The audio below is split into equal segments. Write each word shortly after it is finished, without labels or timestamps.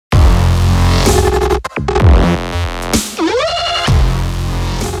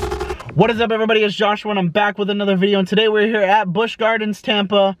What is up, everybody? It's Joshua and I'm back with another video, and today we're here at Busch Gardens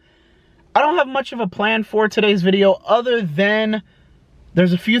Tampa. I don't have much of a plan for today's video other than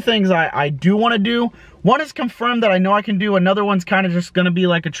there's a few things I do want to do. One is confirmed that I know I can do. Another one's kind of just going to be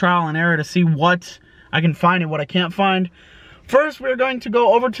like a trial and error to see what I can find and what I can't find. First, we're going to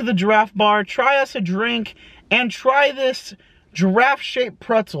go over to the Giraffe Bar, try us a drink, and try this giraffe-shaped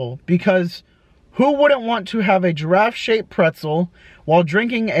pretzel, because who wouldn't want to have a giraffe-shaped pretzel while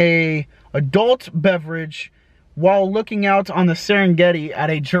drinking a adult beverage while looking out on the Serengeti at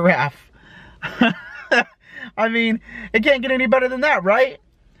a giraffe? I mean, it can't get any better than that, right?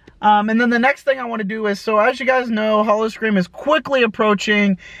 And then the next thing I want to do is, so as you guys know, Howl-O-Scream is quickly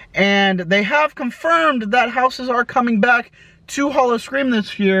approaching, and they have confirmed that houses are coming back to Howl-O-Scream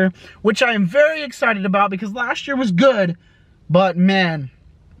this year, which I am very excited about because last year was good, but man,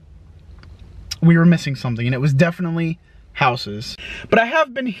 we were missing something, and it was definitely houses. But I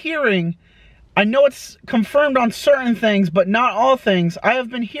have been hearing, I know it's confirmed on certain things, but not all things. I have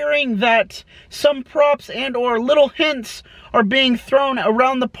been hearing that some props and or little hints are being thrown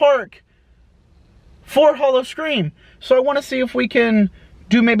around the park for Howl-O-Scream. So I want to see if we can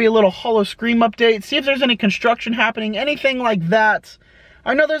do maybe a little Howl-O-Scream update, see if there's any construction happening, anything like that.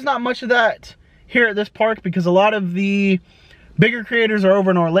 I know there's not much of that here at this park because a lot of the bigger creators are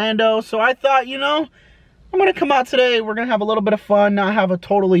over in Orlando. So I thought, you know, I'm gonna come out today, we're gonna have a little bit of fun, not have a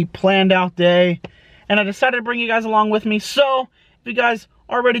totally planned out day. And I decided to bring you guys along with me. So if you guys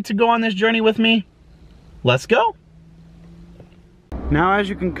are ready to go on this journey with me, let's go. Now, as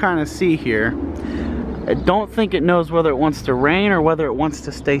you can kind of see here, I don't think it knows whether it wants to rain or whether it wants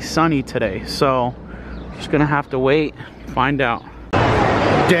to stay sunny today. So just gonna have to wait, find out.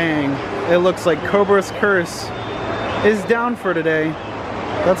 Dang, it looks like Cobra's Curse is down for today.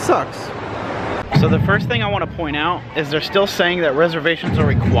 That sucks. So the first thing I want to point out is they're still saying that reservations are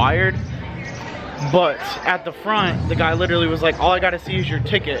required, but at the front, the guy literally was like, all I gotta see is your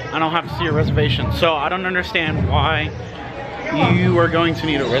ticket. I don't have to see your reservation. So I don't understand why you are going to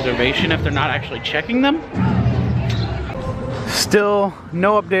need a reservation if they're not actually checking them. Still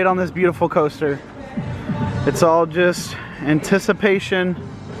no update on this beautiful coaster. It's all just anticipation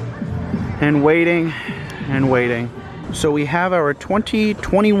and waiting and waiting. So we have our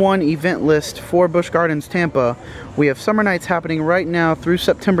 2021 event list for Busch Gardens Tampa. We have summer nights happening right now through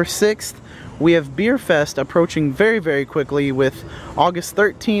September 6th. We have Beer Fest approaching very, very quickly with August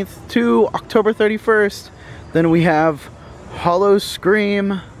 13th to October 31st. Then we have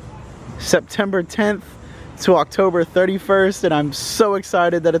Howl-O-Scream September 10th to October 31st, and I'm so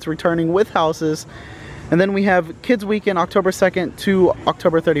excited that it's returning with houses. And then we have Kids Weekend October 2nd to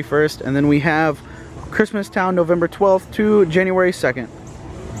October 31st, and then we have ChristmasTown November 12th to January 2nd.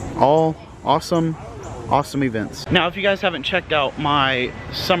 All awesome events. Now, if you guys haven't checked out my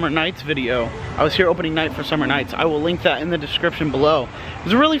Summer Nights video, I was here opening night for Summer Nights. I will link that in the description below. It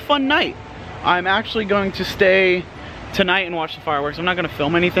was a really fun night. I'm actually going to stay tonight and watch the fireworks. I'm not going to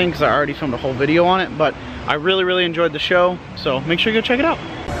film anything because I already filmed a whole video on it, but I really enjoyed the show, so make sure you go check it out.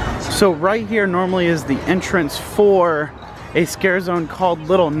 So right here normally is the entrance for a scare zone called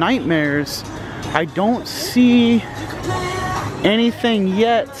Little Nightmares. I don't see anything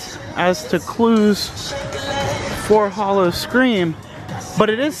yet as to clues for Howl-O-Scream, but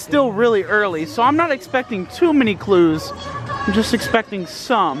it is still really early, so I'm not expecting too many clues. I'm just expecting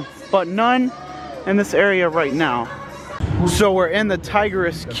some, but none in this area right now. So we're in the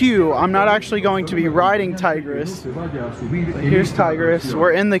Tigress queue. I'm not actually going to be riding Tigress. Here's Tigress.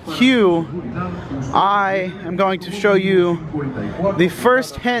 We're in the queue. I am going to show you the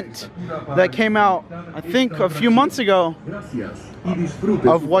first hint that came out, I think, a few months ago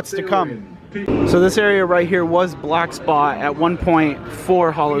of what's to come. So this area right here was black spot at one point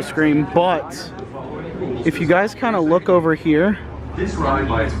for Howl-O-Scream, but if you guys kind of look over here, this ride,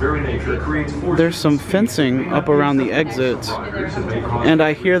 by its very nature, creates there's some fencing up around the exits, and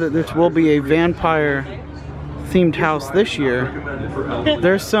I hear that there will be a vampire themed house this year.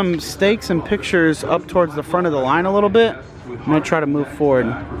 There's some stakes and pictures up towards the front of the line a little bit. I'm gonna try to move forward.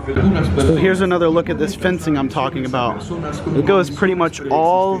 So here's another look at this fencing I'm talking about. It goes pretty much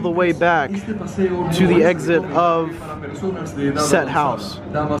all the way back to the exit of said house.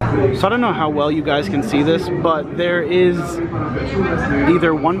 So I don't know how well you guys can see this, but there is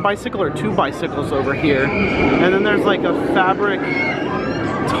either one bicycle or two bicycles over here. And then there's like a fabric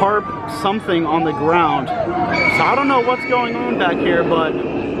tarp something on the ground. So I don't know what's going on back here, but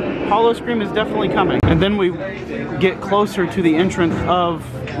Howl-O-Scream is definitely coming. And then we get closer to the entrance of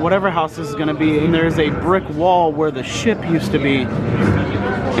whatever house this is going to be, and there's a brick wall where the ship used to be.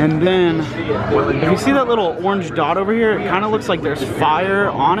 And then, if you see that little orange dot over here, it kind of looks like there's fire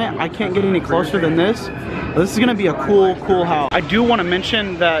on it. I can't get any closer than this. This is gonna be a cool house. I do want to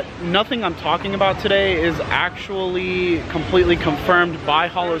mention that nothing I'm talking about today is actually completely confirmed by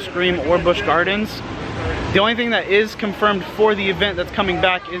Howl-O-Scream or Busch Gardens. The only thing that is confirmed for the event that's coming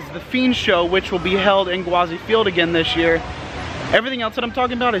back is the Fiend Show, which will be held in Gwazi Field again this year. Everything else that I'm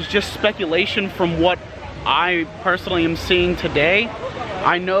talking about is just speculation from what I personally am seeing today.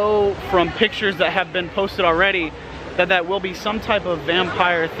 I know from pictures that have been posted already that that will be some type of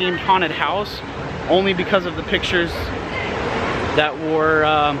vampire themed haunted house, only because of the pictures that were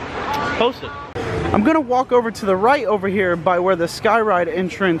posted. I'm gonna walk over to the right over here by where the Skyride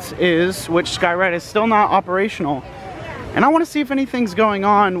entrance is, which Skyride is still not operational. And I wanna see if anything's going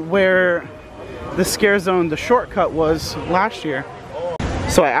on where the scare zone, the shortcut, was last year.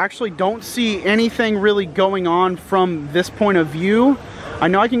 So I actually don't see anything really going on from this point of view. I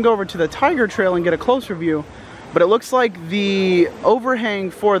know I can go over to the Tiger Trail and get a closer view, but it looks like the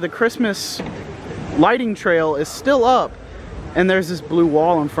overhang for the Christmas lighting trail is still up, and there's this blue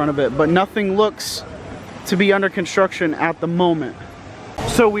wall in front of it, but nothing looks to be under construction at the moment.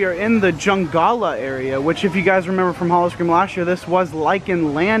 So we are in the Jungala area, which, if you guys remember from Howl-O-Scream last year, this was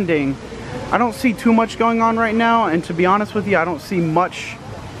Lichen Landing. I don't see too much going on right now, and to be honest with you, I don't see much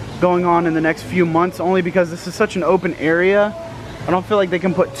going on in the next few months, only because this is such an open area. I don't feel like they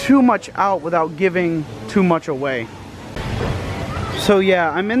can put too much out without giving too much away. So yeah,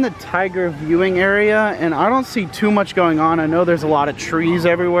 I'm in the tiger viewing area, and I don't see too much going on. I know there's a lot of trees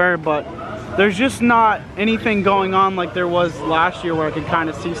everywhere, but there's just not anything going on like there was last year where I could kind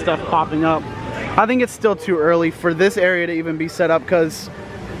of see stuff popping up. I think it's still too early for this area to even be set up, because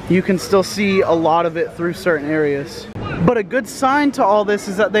you can still see a lot of it through certain areas. But a good sign to all this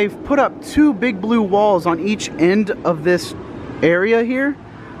is that they've put up two big blue walls on each end of this area here,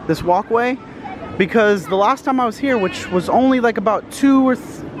 this walkway, because the last time I was here, which was only like about 2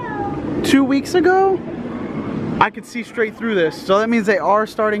 weeks ago, I could see straight through this. So that means they are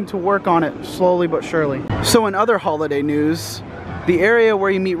starting to work on it slowly but surely. So in other holiday news, the area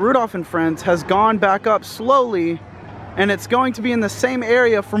where you meet Rudolph and friends has gone back up slowly, and it's going to be in the same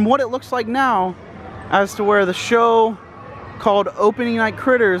area from what it looks like now as to where the show called Opening Night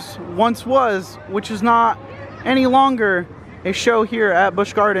Critters once was, which is not any longer a show here at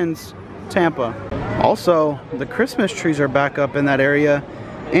Busch Gardens Tampa. Also, the Christmas trees are back up in that area,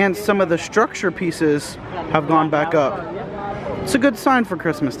 and some of the structure pieces have gone back up. It's a good sign for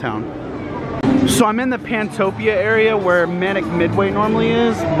ChristmasTown. So I'm in the Pantopia area where Manic Midway normally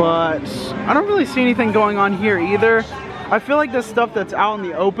is, but I don't really see anything going on here either. I feel like the stuff that's out in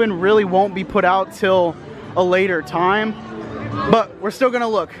the open really won't be put out till a later time, but we're still gonna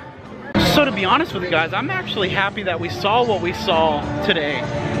look. So to be honest with you guys, I'm actually happy that we saw what we saw today,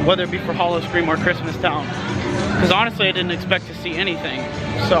 whether it be for Howl-O-Scream or ChristmasTown, because honestly I didn't expect to see anything.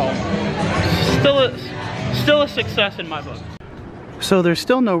 So still a success in my book. So there's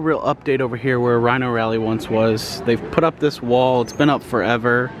still no real update over here where Rhino Rally once was. They've put up this wall, it's been up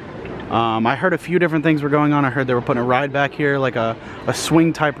forever. I heard a few different things were going on. I heard they were putting a ride back here, like a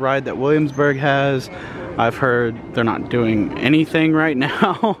swing type ride that Williamsburg has. I've heard they're not doing anything right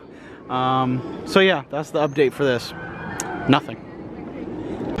now. So yeah, that's the update for this. Nothing.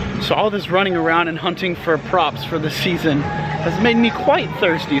 So all this running around and hunting for props for the season has made me quite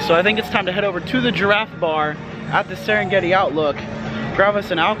thirsty. So I think it's time to head over to the Giraffe Bar at the Serengeti Outlook, grab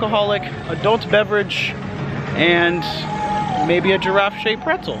us an alcoholic adult beverage and maybe a giraffe-shaped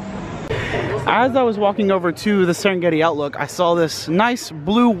pretzel. As I was walking over to the Serengeti Outlook, I saw this nice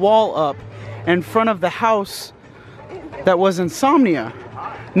blue wall up in front of the house that was Insomnia.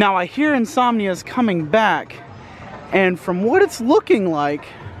 Now I hear Insomnia is coming back, and from what it's looking like,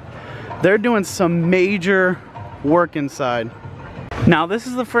 they're doing some major work inside. Now this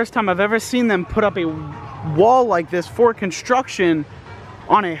is the first time I've ever seen them put up a wall like this for construction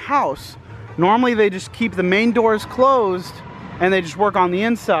on a house. Normally they just keep the main doors closed and they just work on the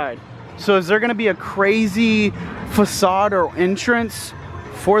inside. So is there gonna be a crazy facade or entrance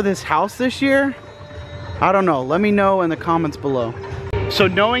for this house this year? I don't know, let me know in the comments below. So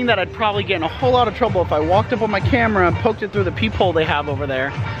knowing that I'd probably get in a whole lot of trouble if I walked up on my camera and poked it through the peephole they have over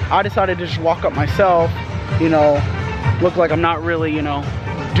there, I decided to just walk up myself, you know, look like I'm not really, you know,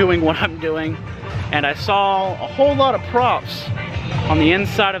 doing what I'm doing. And I saw a whole lot of props on the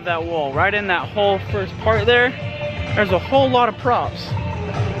inside of that wall. Right in that whole first part there, there's a whole lot of props.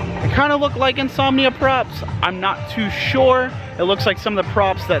 They kind of look like Insomnia props. I'm not too sure. It looks like some of the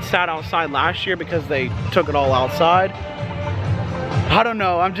props that sat outside last year because they took it all outside. I don't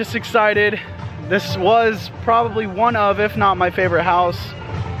know, I'm just excited. This was probably one of, if not my favorite house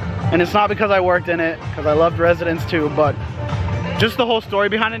And it's not because I worked in it, because I loved Residence too, but just the whole story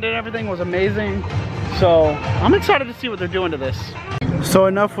behind it and everything was amazing. So I'm excited to see what they're doing to this. So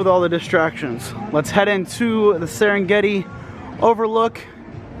enough with all the distractions. Let's head into the Serengeti Overlook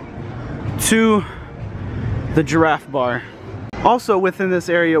to the Giraffe Bar. Also within this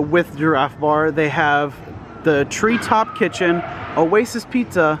area with Giraffe Bar, they have the Treetop Kitchen, Oasis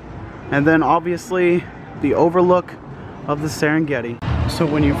Pizza, and then obviously the overlook of the Serengeti. So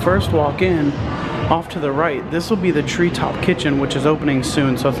when you first walk in, off to the right, this will be the Treetop Kitchen, which is opening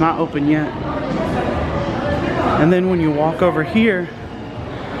soon, so it's not open yet. And then when you walk over here,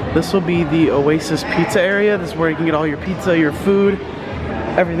 this will be the Oasis Pizza area. This is where you can get all your pizza, your food,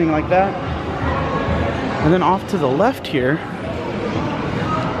 everything like that. And then off to the left here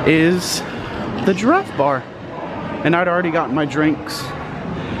is the Giraffe Bar. And I'd already gotten my drinks.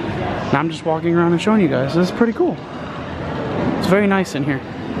 Now I'm just walking around and showing you guys. This is pretty cool. It's very nice in here.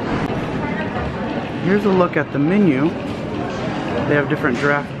 Here's a look at the menu. They have different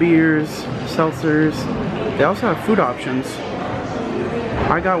draft beers, seltzers. They also have food options.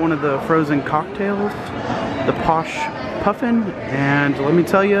 I got one of the frozen cocktails, the Posh Puffin, and let me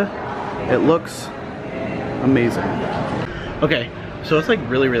tell you, it looks amazing. Okay, so it's like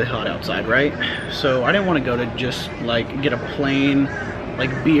really, really hot outside, right? So I didn't want to go to just like get a plain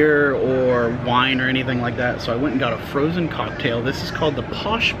like beer or wine or anything like that, so I went and got a frozen cocktail. This is called the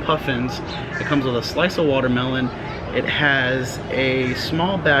Posh Puffins. It comes with a slice of watermelon. It has a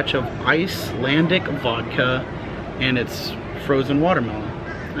small batch of Icelandic vodka, and it's frozen watermelon.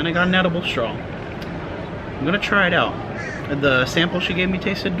 And I got an edible straw. I'm gonna try it out. The sample she gave me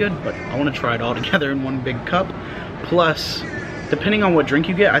tasted good, but I want to try it all together in one big cup. Plus, depending on what drink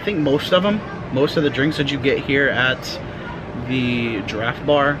you get, I think most of the drinks that you get here at the Giraffe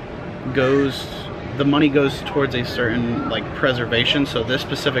Bar the money goes towards a certain like preservation. So this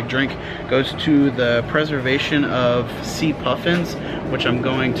specific drink goes to the preservation of sea puffins, which I'm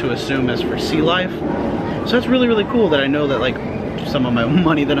going to assume is for sea life. So that's really, really cool that I know that like some of my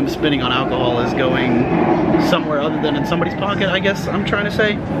money that I'm spending on alcohol is going somewhere other than in somebody's pocket, I guess I'm trying to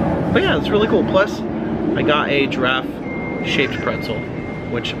say. But yeah, it's really cool. Plus, I got a giraffe-shaped pretzel,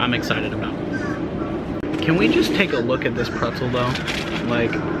 which I'm excited about. Can we just take a look at this pretzel though?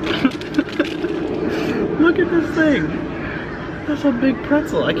 Like, look at this thing. That's a big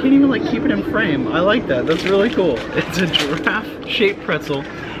pretzel. I can't even like keep it in frame. I like that. That's really cool. It's a giraffe-shaped pretzel,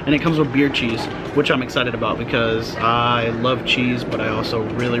 and it comes with beer cheese, which I'm excited about because I love cheese, but I also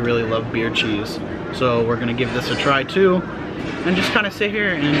really, really love beer cheese. So we're gonna give this a try too, and just kind of sit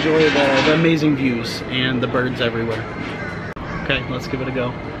here and enjoy the amazing views and the birds everywhere. Okay, let's give it a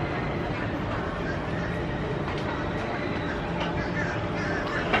go.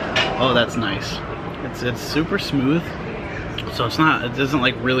 Oh, that's nice. It's super smooth, so it doesn't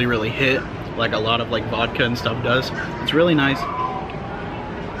like really hit like a lot of like vodka and stuff does. It's really nice.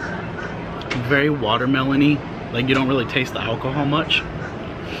 Very watermelon-y. Like you don't really taste the alcohol much.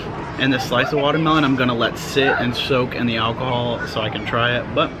 And this slice of watermelon I'm gonna let sit and soak in the alcohol so I can try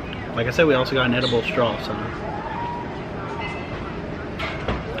it. But like I said, we also got an edible straw, so.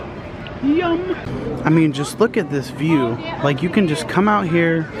 Yum. I mean, just look at this view. Like you can just come out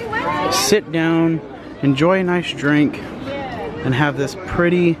here, sit down, enjoy a nice drink, and have this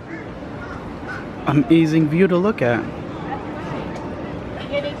pretty amazing view to look at.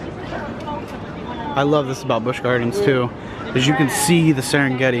 I love this about Busch Gardens too, is you can see the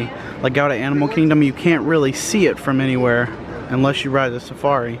Serengeti. Like out at Animal Kingdom, you can't really see it from anywhere unless you ride the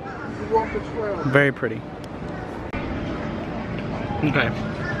safari. Very pretty. Okay,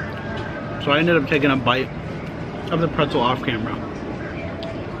 so I ended up taking a bite of the pretzel off camera.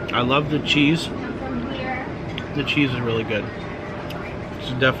 I love the cheese. The cheese is really good.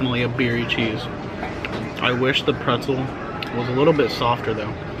 It's definitely a beery cheese. I wish the pretzel was a little bit softer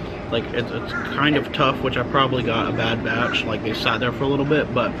though. Like it's kind of tough, which I probably got a bad batch. Like they sat there for a little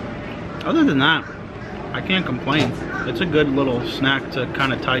bit, but other than that, I can't complain. It's a good little snack to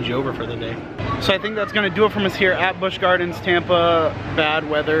kind of tide you over for the day. So I think that's gonna do it from us here at Busch Gardens Tampa. Bad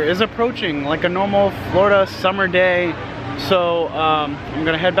weather is approaching, like a normal Florida summer day. So I'm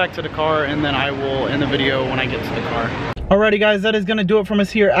gonna head back to the car, and then I will end the video when I get to the car. Alrighty guys, that is gonna do it from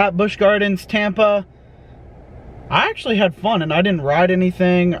us here at Busch Gardens Tampa. I actually had fun, and I didn't ride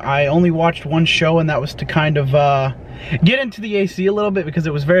anything. I only watched one show, and that was to kind of get into the AC a little bit because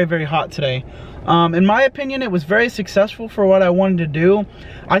it was very, very hot today. In my opinion, it was very successful for what I wanted to do.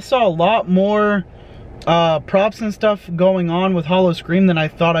 I saw a lot more props and stuff going on with Howl-O-Scream than I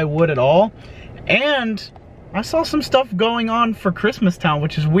thought I would at all. And I saw some stuff going on for ChristmasTown,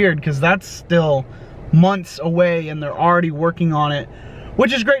 which is weird because that's still months away and they're already working on it,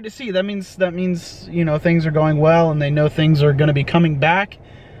 which is great to see. That means, you know, things are going well and they know things are gonna be coming back.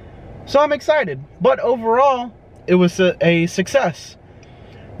 So I'm excited. But overall, it was a success.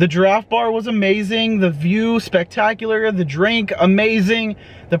 The Giraffe Bar was amazing, the view spectacular, the drink amazing.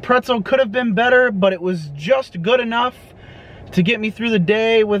 The pretzel could have been better, but it was just good enough to get me through the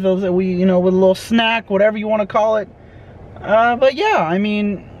day with a, you know, with a little snack, whatever you want to call it. But yeah, I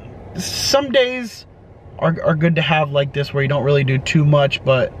mean, some days are good to have like this, where you don't really do too much,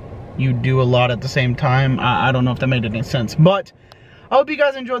 but you do a lot at the same time. I don't know if that made any sense, but I hope you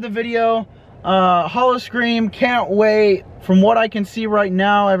guys enjoyed the video. Howl-O-Scream, can't wait. From what I can see right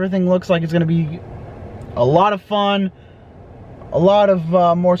now, everything looks like it's gonna be a lot of fun, a lot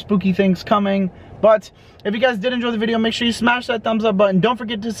of more spooky things coming. But if you guys did enjoy the video, make sure you smash that thumbs up button. Don't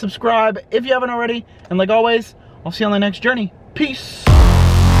forget to subscribe if you haven't already, and like always, I'll see you on the next journey. Peace.